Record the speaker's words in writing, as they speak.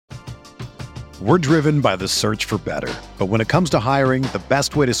We're driven by the search for better. But when it comes to hiring, the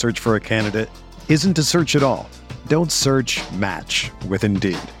best way to search for a candidate isn't to search at all. Don't search, match with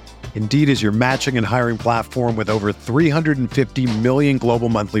Indeed. Indeed is your matching and hiring platform with over 350 million global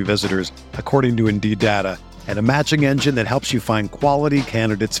monthly visitors, according to Indeed data, and a matching engine that helps you find quality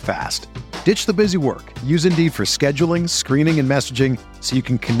candidates fast. Ditch the busy work. Use Indeed for scheduling, screening, and messaging so you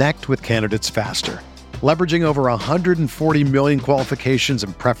can connect with candidates faster. Leveraging over 140 million qualifications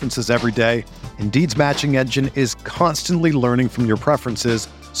and preferences every day, Indeed's matching engine is constantly learning from your preferences,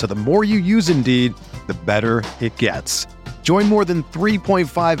 so the more you use Indeed, the better it gets. Join more than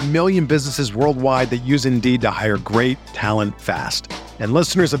 3.5 million businesses worldwide that use Indeed to hire great talent fast. And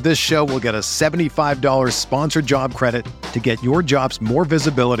listeners of this show will get a $75 sponsored job credit to get your jobs more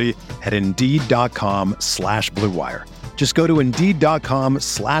visibility at Indeed.com/Blue Wire. Just go to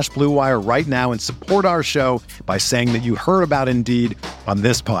Indeed.com/Blue Wire right now and support our show by saying that you heard about Indeed on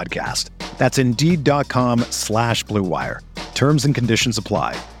this podcast. That's Indeed.com/Blue Wire. Terms and conditions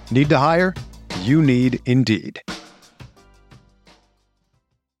apply. Need to hire? You need Indeed.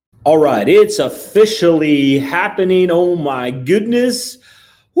 All right, it's officially happening. Oh my goodness.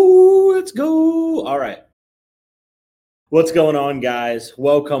 Ooh, let's go. All right. What's going on, guys?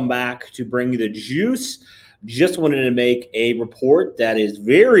 Welcome back to Bring You the Juice. Just wanted to make a report that is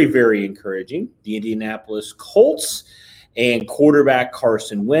very, very encouraging. The Indianapolis Colts and quarterback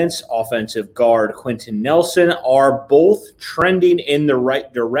Carson Wentz, offensive guard Quentin Nelson are both trending in the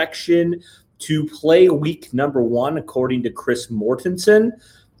right direction to play week number 1, according to Chris Mortensen.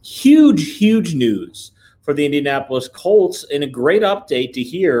 Huge news for the Indianapolis Colts, and a great update to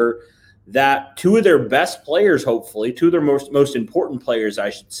hear that two of their best players, hopefully, two of their most important players,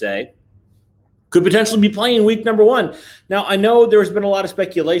 I should say, could potentially be playing week number 1. Now, I know there's been a lot of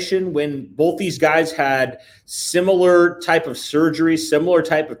speculation when both these guys had similar type of surgery, similar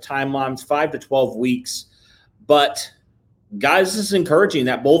type of timelines, 5 to 12 weeks. But, guys, this is encouraging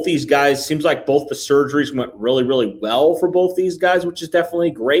that both these guys, seems like both the surgeries went really, really well for both these guys, which is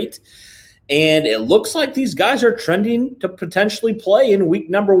definitely great. And it looks like these guys are trending to potentially play in week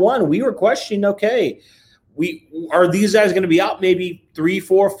number 1. We were questioning, okay, are these guys going to be out maybe 3,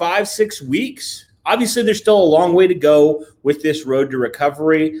 4, 5, 6 weeks? Obviously, there's still a long way to go with this road to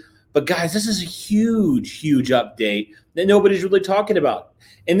recovery. But, guys, this is a huge update that nobody's really talking about.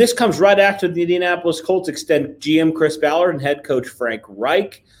 And this comes right after the Indianapolis Colts extend GM Chris Ballard and head coach Frank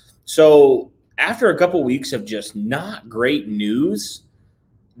Reich. So after a couple weeks of just not great news,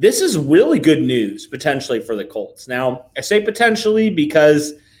 this is really good news potentially for the Colts. Now, I say potentially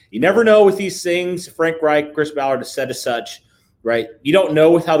because you never know with these things. Frank Reich, Chris Ballard has said as such, right? You don't know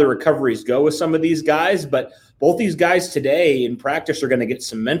with how the recoveries go with some of these guys, but both these guys today in practice are going to get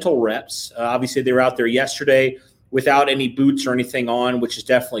some mental reps. Obviously, they were out there yesterday without any boots or anything on, which is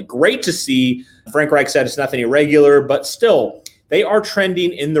definitely great to see. Frank Reich said it's nothing irregular, but still, they are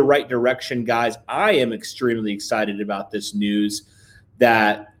trending in the right direction, guys. I am extremely excited about this news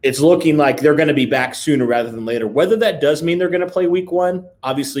that it's looking like they're going to be back sooner rather than later. Whether that does mean they're going to play week 1,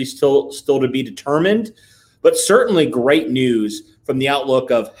 obviously still to be determined, but certainly great news from the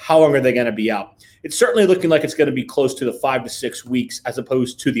outlook of how long are they going to be out. It's certainly looking like it's going to be close to the 5 to 6 weeks as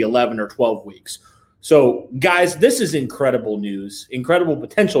opposed to the 11 or 12 weeks. So, guys, this is incredible news, incredible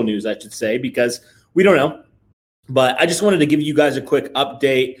potential news, I should say, because we don't know. But I just wanted to give you guys a quick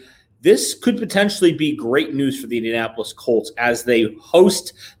update. This could potentially be great news for the Indianapolis Colts as they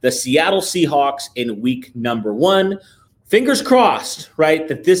host the Seattle Seahawks in week number 1. Fingers crossed, right,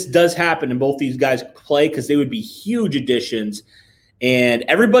 that this does happen and both these guys play because they would be huge additions. And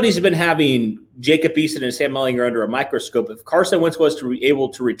everybody's been having Jacob Eason and Sam Ehlinger under a microscope. If Carson Wentz was to be able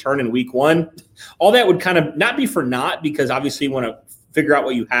to return in week 1, all that would kind of not be for naught because obviously you want to figure out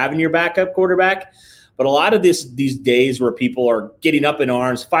what you have in your backup quarterback. But a lot of these days where people are getting up in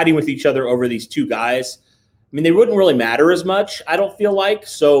arms, fighting with each other over these two guys, I mean, they wouldn't really matter as much, I don't feel like.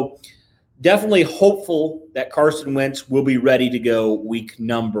 So definitely hopeful that Carson Wentz will be ready to go week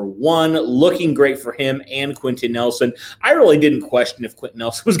number 1. Looking great for him and Quentin Nelson. I really didn't question if Quentin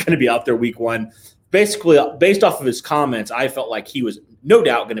Nelson was going to be out there week 1. Basically, based off of his comments, I felt like he was no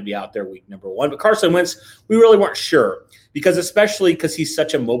doubt going to be out there week number 1. But Carson Wentz, we really weren't sure especially because he's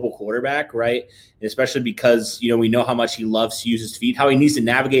such a mobile quarterback, right? And especially because, we know how much he loves to use his feet, how he needs to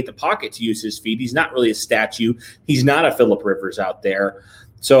navigate the pocket to use his feet. He's not really a statue. He's not a Phillip Rivers out there.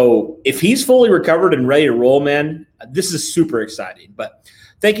 So if he's fully recovered and ready to roll, man, this is super exciting. But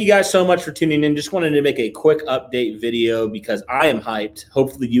thank you guys so much for tuning in. Just wanted to make a quick update video because I am hyped.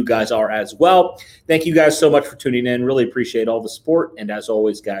 Hopefully you guys are as well. Thank you guys so much for tuning in. Really appreciate all the support. And as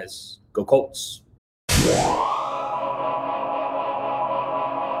always, guys, go Colts.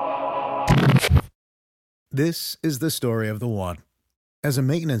 This is the story of the one. As a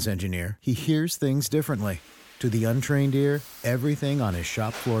maintenance engineer, he hears things differently. To the untrained ear, everything on his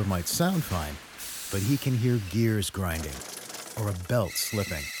shop floor might sound fine, but he can hear gears grinding or a belt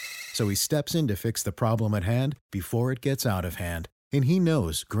slipping. So he steps in to fix the problem at hand before it gets out of hand. And he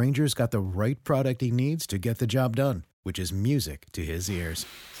knows Grainger's got the right product he needs to get the job done, which is music to his ears.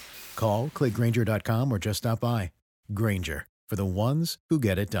 Call, click Grainger.com, or just stop by. Grainger, for the ones who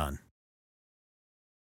get it done.